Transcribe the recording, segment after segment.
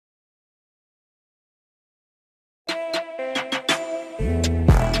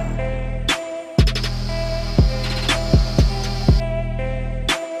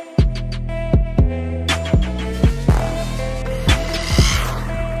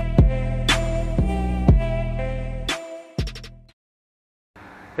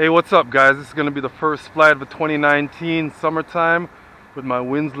Hey, what's up guys? This is going to be the first flight of the 2019 summertime with my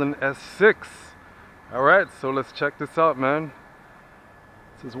Wingsland S6. Alright, so let's check this out, man.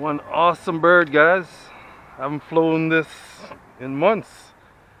 This is one awesome bird, guys. I haven't flown this in months.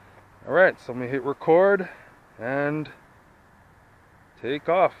 Alright, so I'm going to hit record and take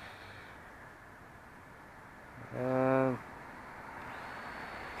off. Alright.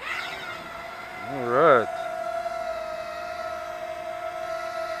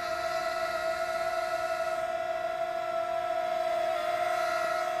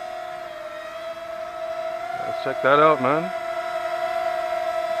 Let's check that out, man.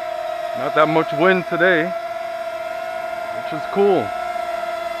 Not that much wind today, which is cool.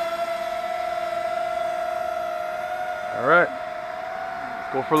 Alright,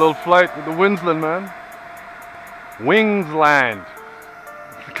 let's go for a little flight with the Wingsland, man. Wingsland.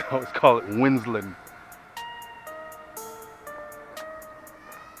 I always call it Wingsland.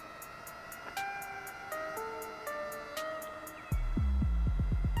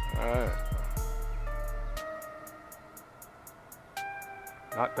 Alright.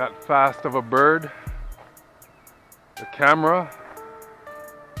 Not that fast of a bird. The camera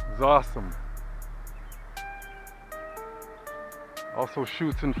is awesome. Also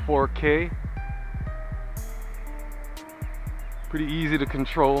shoots in 4K. Pretty easy to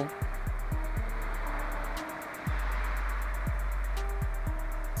control.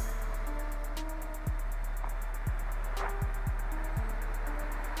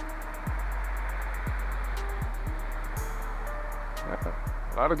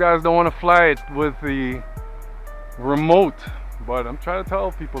 A lot of guys don't want to fly it with the remote, but I'm trying to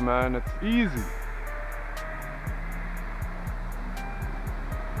tell people, man, it's easy.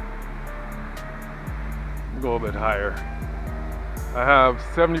 Go a bit higher. I have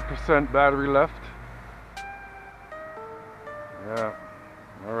 70% battery left. Yeah,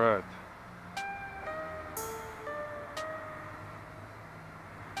 alright.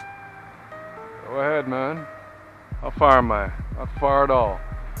 Go ahead, man. How far am I? Not far at all.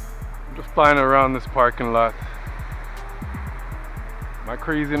 I'm just flying around this parking lot. Am I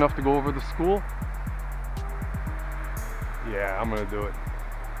crazy enough to go over the school? Yeah, I'm gonna do it.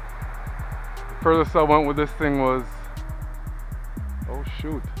 The furthest I went with this thing was... Oh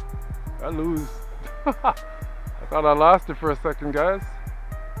shoot, I lose. I thought I lost it for a second, guys.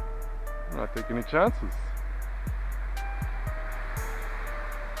 I'm not taking any chances.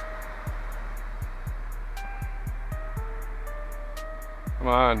 Come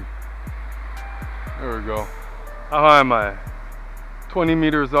on. There we go. How high am I? 20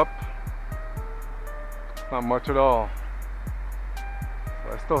 meters up. It's not much at all.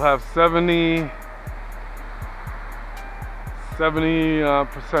 So I still have 70%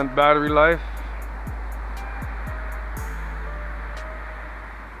 battery life.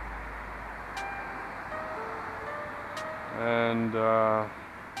 And yeah,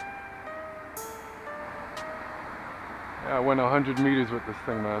 I went 100 meters with this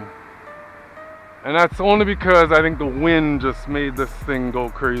thing, man. And that's only because I think the wind just made this thing go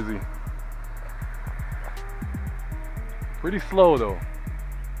crazy. Pretty slow though.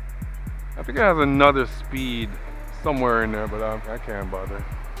 I think it has another speed somewhere in there, but I can't bother.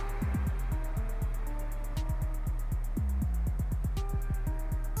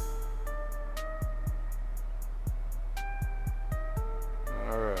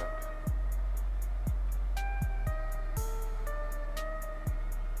 Alright.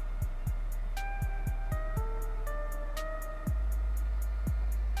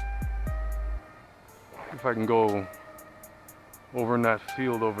 If I can go over in that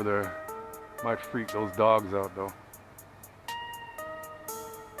field over there. Might freak those dogs out though.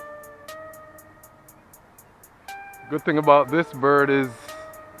 Good thing about this bird is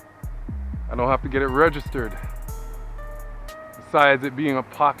I don't have to get it registered. Besides it being a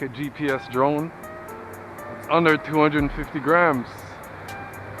pocket GPS drone, it's under 250 grams.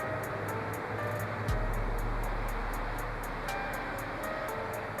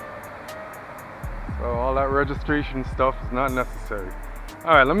 So all that registration stuff is not necessary.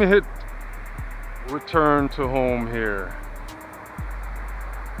 Alright, let me hit return to home here.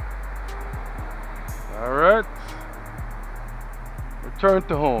 Alright. Return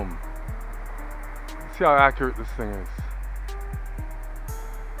to home. Let's see how accurate this thing is.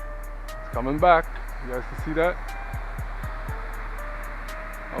 It's coming back. You guys can see that?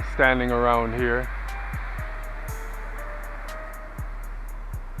 I'm standing around here.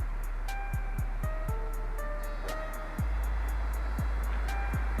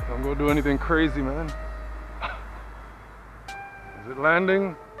 Don't go do anything crazy, man. Is it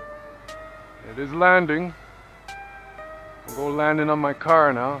landing? It is landing. I'll go landing on my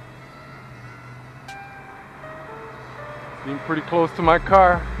car now. It's being pretty close to my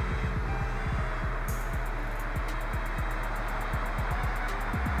car.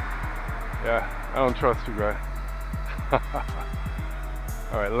 Yeah, I don't trust you, guy.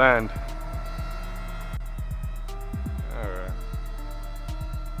 Alright, land. Alright.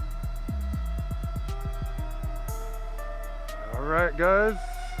 Alright, guys.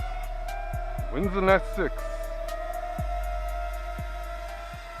 Wingsland S6.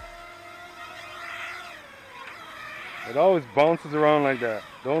 It always bounces around like that.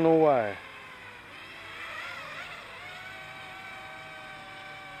 Don't know why.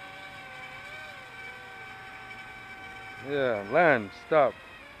 Yeah, land, stop.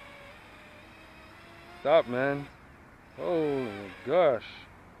 Stop, man. Oh gosh.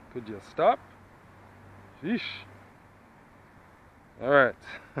 Could you stop? Sheesh. Alright.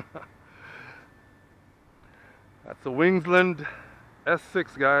 That's a Wingsland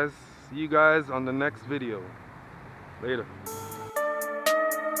S6, guys. See you guys on the next video. Later.